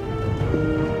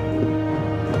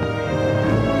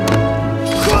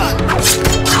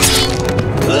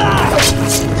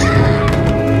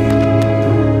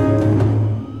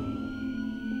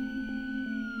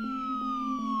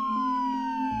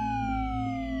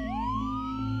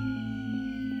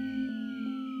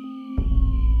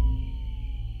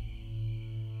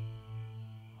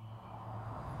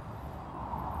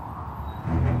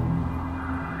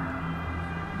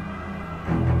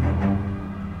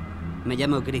 Me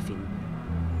llamo Griffin.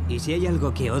 Y si hay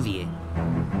algo que odie,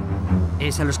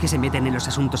 es a los que se meten en los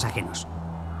asuntos ajenos.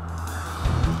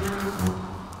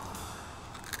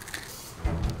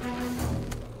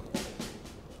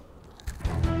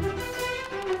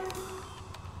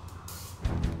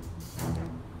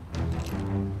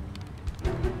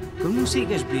 ¿Cómo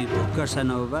sigues vivo,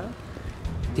 Casanova?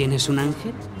 ¿Tienes un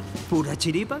ángel? ¿Pura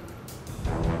chiripa?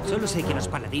 Solo sé que los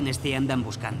paladines te andan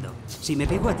buscando. Si me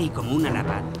pego a ti como una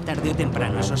lapa, tarde o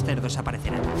temprano esos cerdos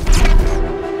aparecerán.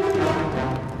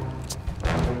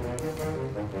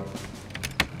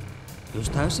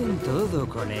 Estás en todo,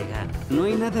 colega. No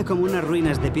hay nada como unas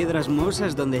ruinas de piedras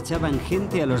mosas donde echaban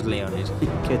gente a los leones.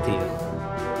 ¡Qué tío!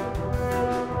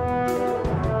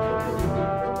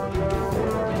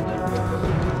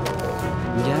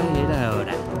 Ya era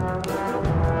hora.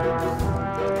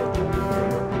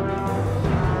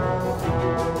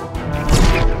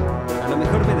 A lo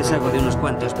mejor me deshago de unos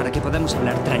cuantos para que podamos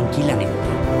hablar tranquilamente.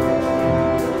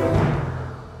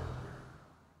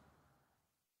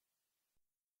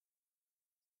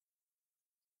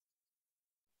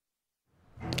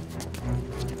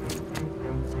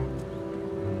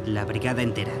 La brigada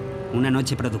entera. Una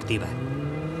noche productiva.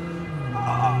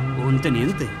 Un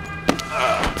teniente.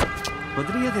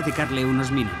 Podría dedicarle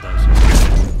unos minutos.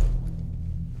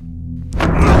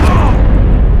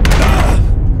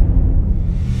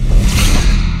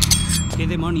 ¿Qué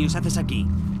demonios haces aquí?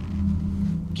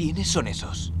 ¿Quiénes son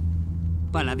esos?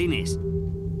 Paladines.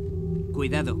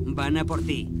 Cuidado, van a por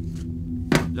ti.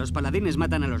 Los paladines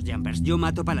matan a los jumpers. Yo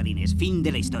mato paladines. Fin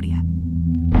de la historia.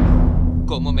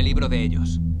 ¿Cómo me libro de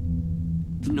ellos?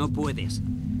 No puedes.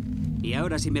 Y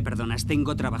ahora, si me perdonas,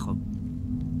 tengo trabajo.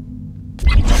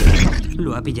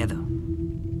 Lo ha pillado.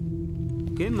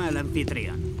 Qué mal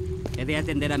anfitrión. He de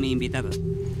atender a mi invitado.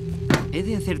 He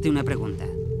de hacerte una pregunta.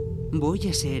 Voy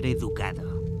a ser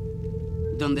educado.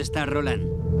 ¿Dónde está Roland?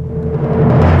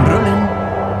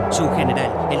 Roland, su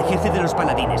general, el jefe de los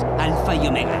paladines, Alfa y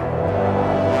Omega.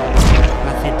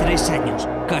 Hace 3 años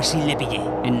casi le pillé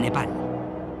en Nepal.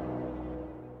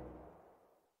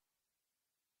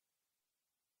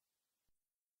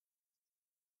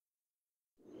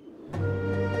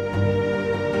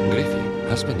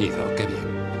 Has venido, qué bien.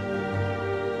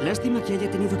 Lástima que haya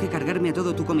tenido que cargarme a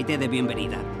todo tu comité de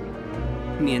bienvenida.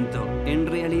 Miento, en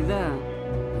realidad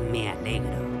me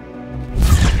alegro.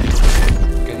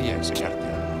 Quería enseñarte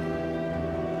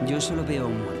algo. Yo solo veo a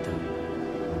un muerto.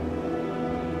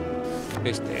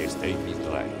 Este es David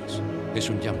Rice. Es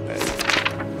un jumper.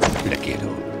 Le quiero.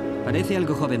 Parece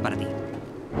algo joven para ti.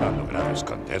 Ha logrado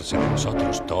esconderse de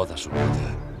nosotros toda su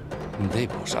vida.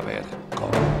 Debo saber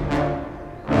cómo.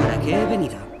 ¿Para qué he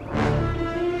venido?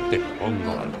 Te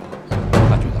propongo algo.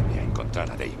 Ayúdame a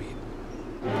encontrar a David.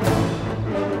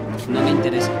 No me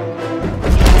interesa.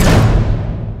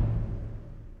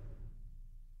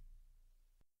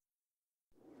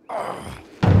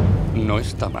 No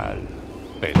está mal,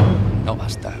 pero no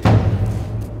basta.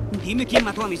 Dime quién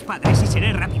mató a mis padres y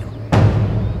seré rápido.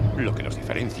 Lo que nos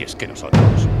diferencia es que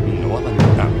nosotros no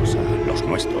abandonamos a los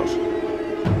nuestros.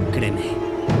 Créeme.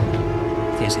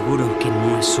 Te aseguro que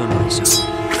no es solo eso.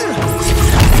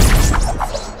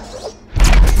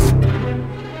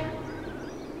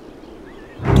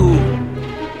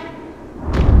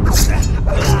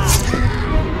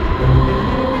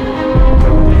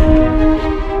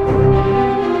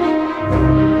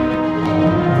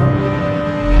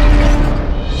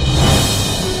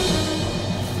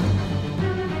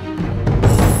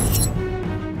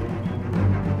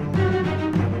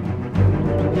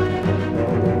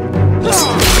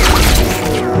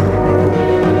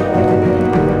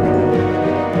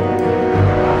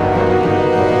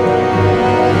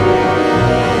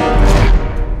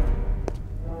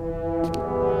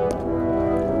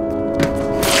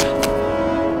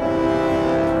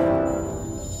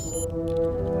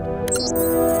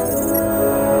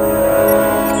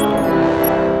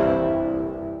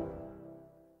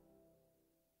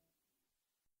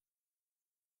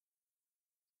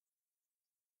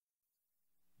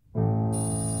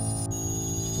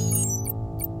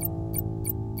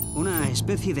 Una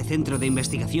especie de centro de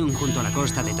investigación junto a la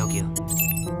costa de Tokio.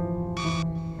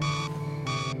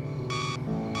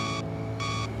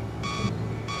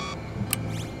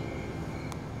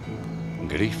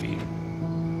 Griffin.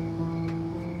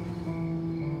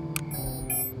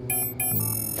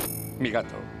 Mi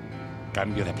gato,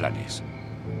 cambio de planes.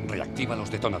 Reactiva los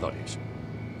detonadores.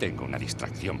 Tengo una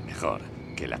distracción mejor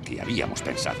que la que habíamos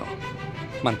pensado.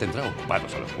 Mantendrá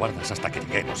ocupados a los guardas hasta que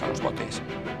lleguemos a los botes.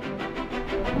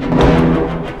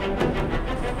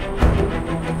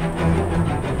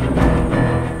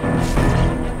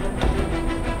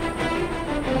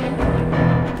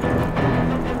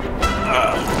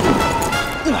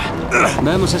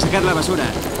 Vamos a sacar la basura.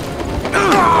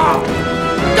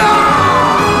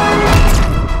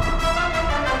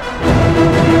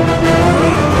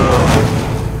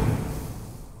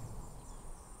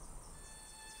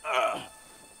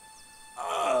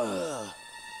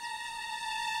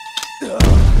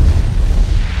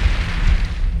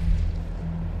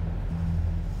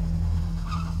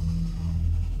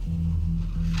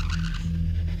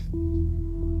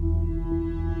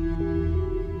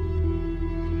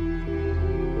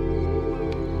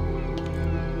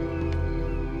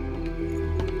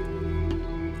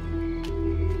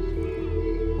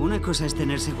 Una cosa es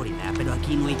tener seguridad, pero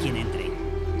aquí no hay quien entre.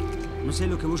 No sé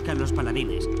lo que buscan los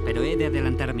paladines, pero he de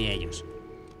adelantarme a ellos.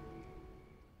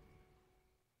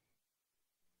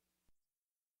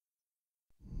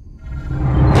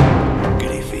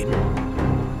 Griffin.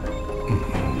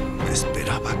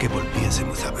 Esperaba que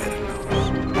volviésemos a vernos.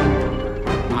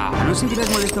 No seguirás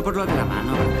molesto por lo de la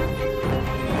mano.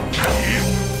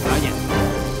 Vaya.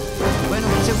 Bueno,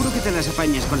 seguro que te las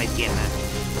apañas con la izquierda.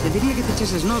 Te diría que te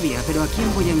echases novia, pero ¿a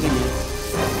quién voy a engañar?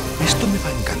 Esto me va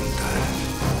a encantar.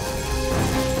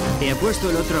 Te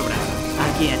apuesto el otro brazo.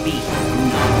 A que a ti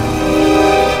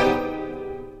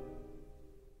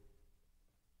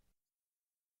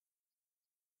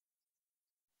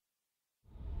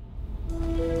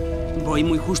no. Voy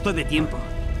muy justo de tiempo.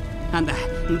 Anda,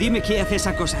 dime qué hace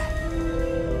esa cosa.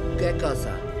 ¿Qué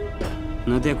cosa?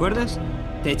 ¿No te acuerdas?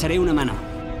 Te echaré una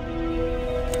mano.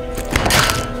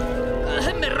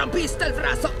 ¡Me rompiste el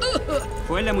brazo!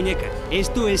 Fue la muñeca.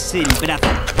 Esto es el brazo.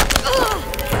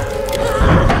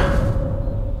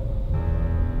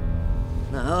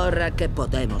 Ahora que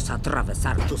podemos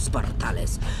atravesar tus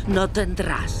portales, no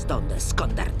tendrás dónde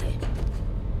esconderte.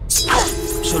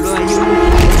 Solo hay un...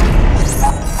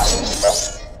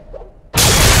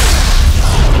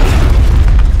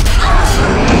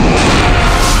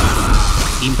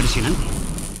 Impresionante.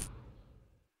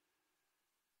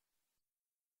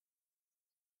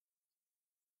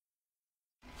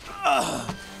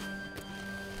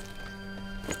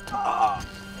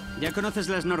 Ya conoces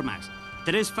las normas.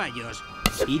 3 fallos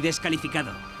y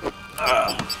descalificado.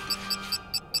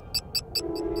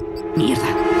 ¡Mierda!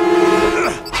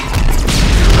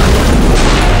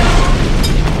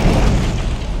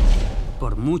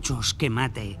 Por muchos que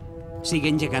mate,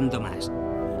 siguen llegando más.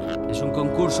 Es un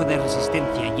concurso de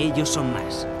resistencia y ellos son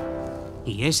más.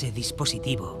 Y ese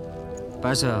dispositivo...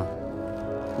 Paso.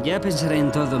 Ya pensaré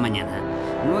en todo mañana.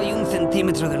 No hay un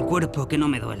centímetro del cuerpo que no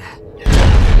me duela.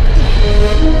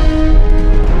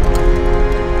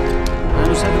 Han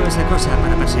usado esa cosa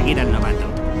para perseguir al novato.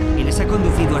 Y les ha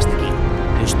conducido hasta aquí.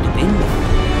 ¡Estupendo!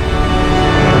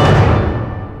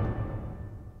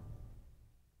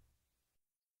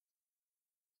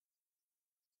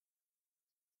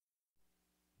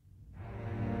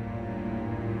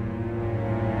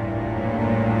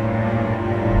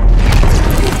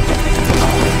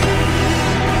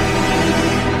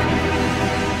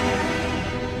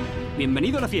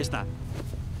 la fiesta?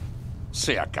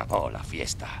 Se acabó la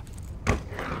fiesta.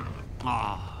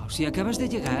 Oh, si acabas de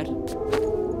llegar.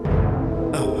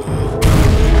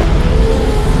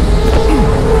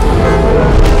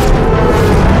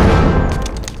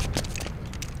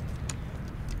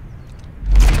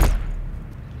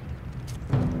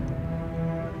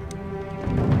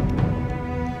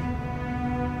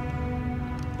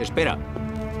 Espera.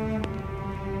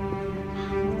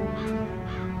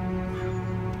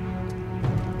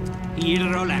 Y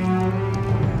Roland.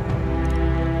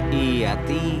 ¿Y a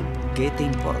ti qué te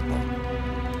importa?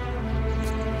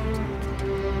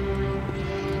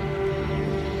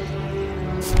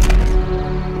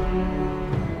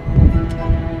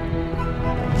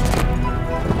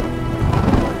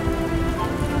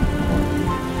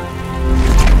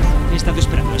 He estado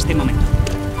esperando este momento.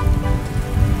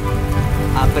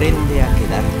 Aprende a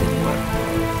quedarte muerto,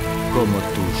 como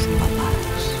tus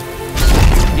papás.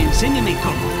 Enséñame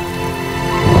cómo.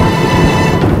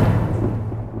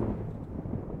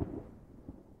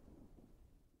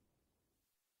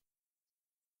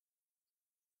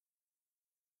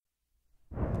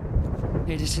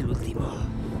 Eres el último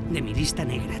de mi lista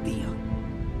negra, tío.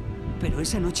 Pero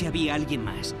esa noche había alguien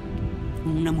más.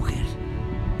 Una mujer.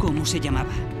 ¿Cómo se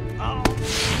llamaba?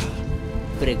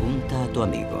 Pregunta a tu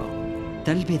amigo.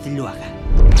 Tal vez lo haga.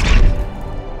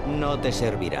 No te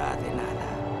servirá de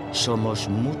nada. Somos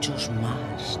muchos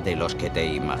más de los que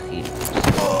te imaginas.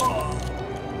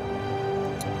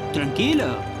 Tranquilo.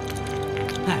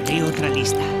 Haré otra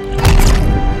lista.